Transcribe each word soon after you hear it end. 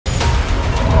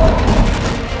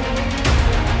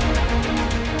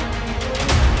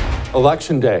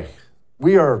Election day.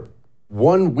 We are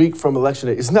 1 week from election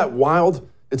day. Isn't that wild?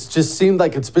 It's just seemed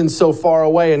like it's been so far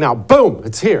away, and now, boom,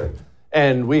 it's here.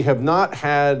 And we have not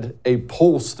had a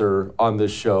pollster on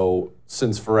this show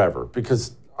since forever,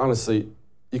 because honestly,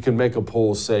 you can make a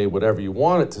poll say whatever you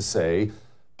want it to say,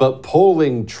 but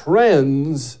polling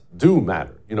trends do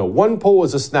matter. You know, one poll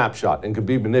is a snapshot and can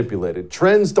be manipulated.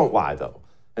 Trends don't lie, though.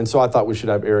 And so I thought we should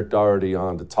have Eric Daugherty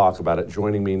on to talk about it.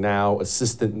 Joining me now,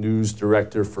 Assistant News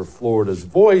Director for Florida's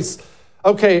Voice.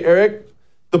 Okay, Eric,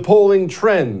 the polling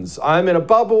trends. I'm in a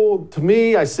bubble. To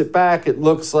me, I sit back. It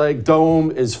looks like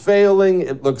Dome is failing.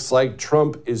 It looks like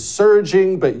Trump is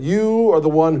surging. But you are the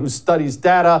one who studies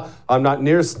data. I'm not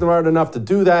near smart enough to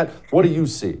do that. What do you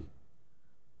see?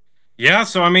 Yeah,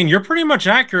 so I mean, you're pretty much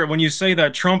accurate when you say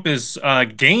that Trump is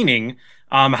gaining.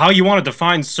 How you want to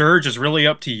define surge is really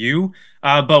up to you.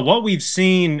 But what we've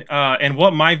seen and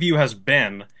what my view has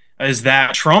been is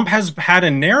that Trump has had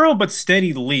a narrow but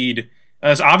steady lead,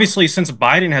 as obviously since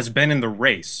Biden has been in the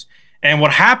race. And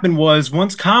what happened was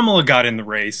once Kamala got in the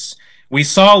race, we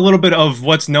saw a little bit of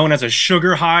what's known as a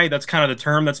sugar high. That's kind of the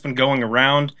term that's been going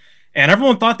around. And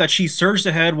everyone thought that she surged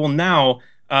ahead. Well, now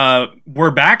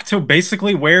we're back to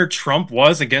basically where Trump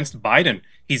was against Biden.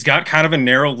 He's got kind of a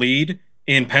narrow lead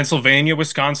in Pennsylvania,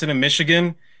 Wisconsin, and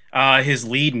Michigan. His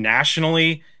lead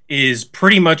nationally is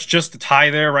pretty much just a tie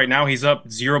there. Right now, he's up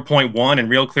 0.1 in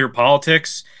Real Clear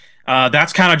Politics.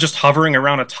 That's kind of just hovering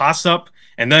around a toss-up.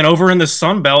 And then over in the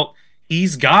Sun Belt,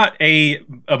 he's got a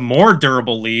more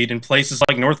durable lead in places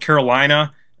like North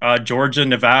Carolina, Georgia,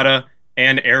 Nevada,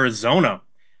 and Arizona.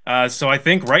 So I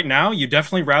think right now, you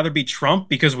definitely rather be Trump,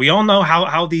 because we all know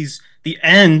how the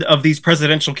end of these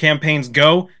presidential campaigns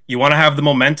go. You want to have the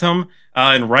momentum,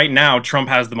 and right now, Trump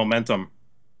has the momentum.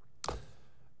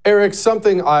 Eric,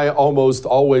 something I almost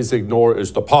always ignore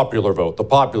is the popular vote. The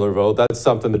popular vote, that's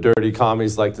something the dirty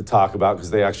commies like to talk about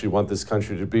because they actually want this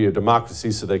country to be a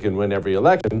democracy so they can win every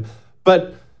election.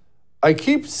 But I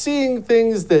keep seeing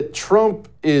things that Trump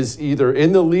is either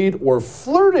in the lead or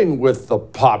flirting with the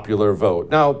popular vote.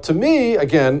 Now, to me,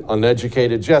 again,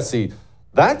 uneducated Jesse,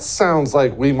 that sounds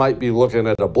like we might be looking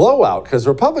at a blowout because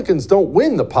Republicans don't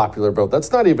win the popular vote.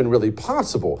 That's not even really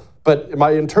possible. But am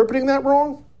I interpreting that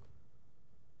wrong?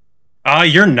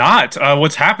 You're not.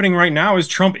 What's happening right now is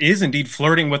Trump is indeed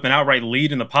flirting with an outright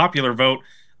lead in the popular vote.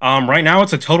 Right now,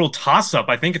 it's a total toss-up.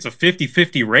 I think it's a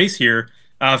 50-50 race here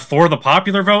for the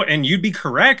popular vote, and you'd be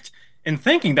correct in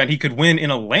thinking that he could win in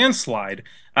a landslide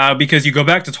because you go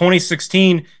back to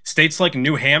 2016, states like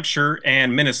New Hampshire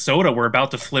and Minnesota were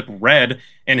about to flip red,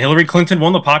 and Hillary Clinton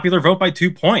won the popular vote by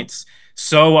 2 points.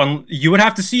 So you would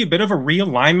have to see a bit of a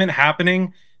realignment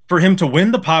happening for him to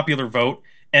win the popular vote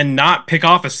and not pick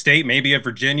off a state, maybe a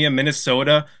Virginia,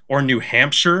 Minnesota, or New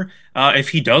Hampshire, if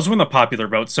he does win the popular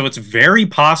vote. So it's very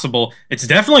possible. It's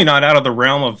definitely not out of the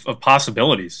realm of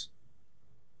possibilities.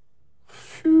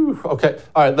 Whew. Okay,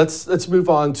 all right, let's move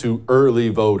on to early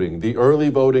voting. The early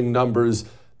voting numbers,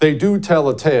 they do tell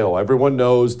a tale. Everyone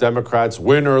knows Democrats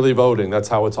win early voting. That's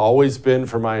how it's always been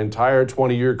for my entire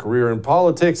 20-year career in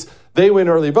politics. They win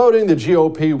early voting, the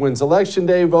GOP wins election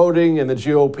day voting, and the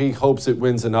GOP hopes it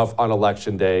wins enough on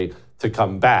election day to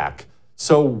come back.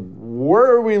 So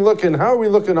where are we looking? How are we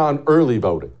looking on early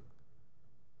voting?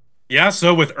 Yeah,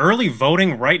 so with early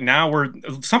voting right now,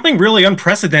 something really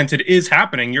unprecedented is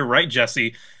happening. You're right,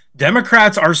 Jesse.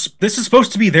 Democrats this is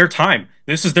supposed to be their time.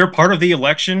 This is their part of the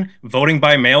election, voting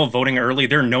by mail, voting early.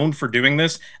 They're known for doing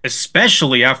this,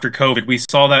 especially after COVID. We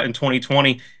saw that in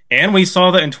 2020, and we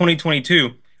saw that in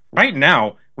 2022. Right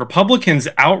now, Republicans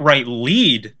outright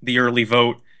lead the early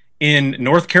vote in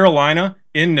North Carolina,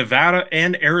 in Nevada,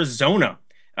 and Arizona.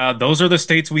 Those are the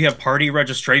states we have party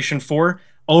registration for.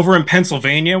 Over in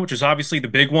Pennsylvania, which is obviously the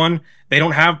big one, they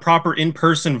don't have proper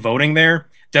in-person voting there.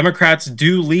 Democrats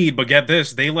do lead, but get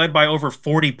this, they led by over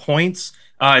 40 points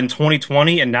in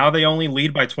 2020, and now they only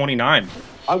lead by 29.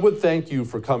 I would thank you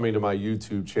for coming to my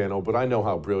YouTube channel, but I know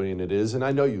how brilliant it is, and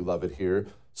I know you love it here.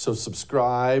 So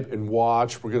subscribe and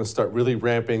watch. We're going to start really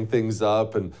ramping things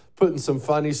up and putting some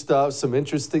funny stuff, some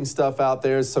interesting stuff out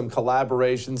there, some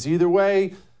collaborations. Either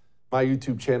way, my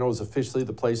YouTube channel is officially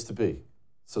the place to be.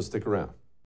 So stick around.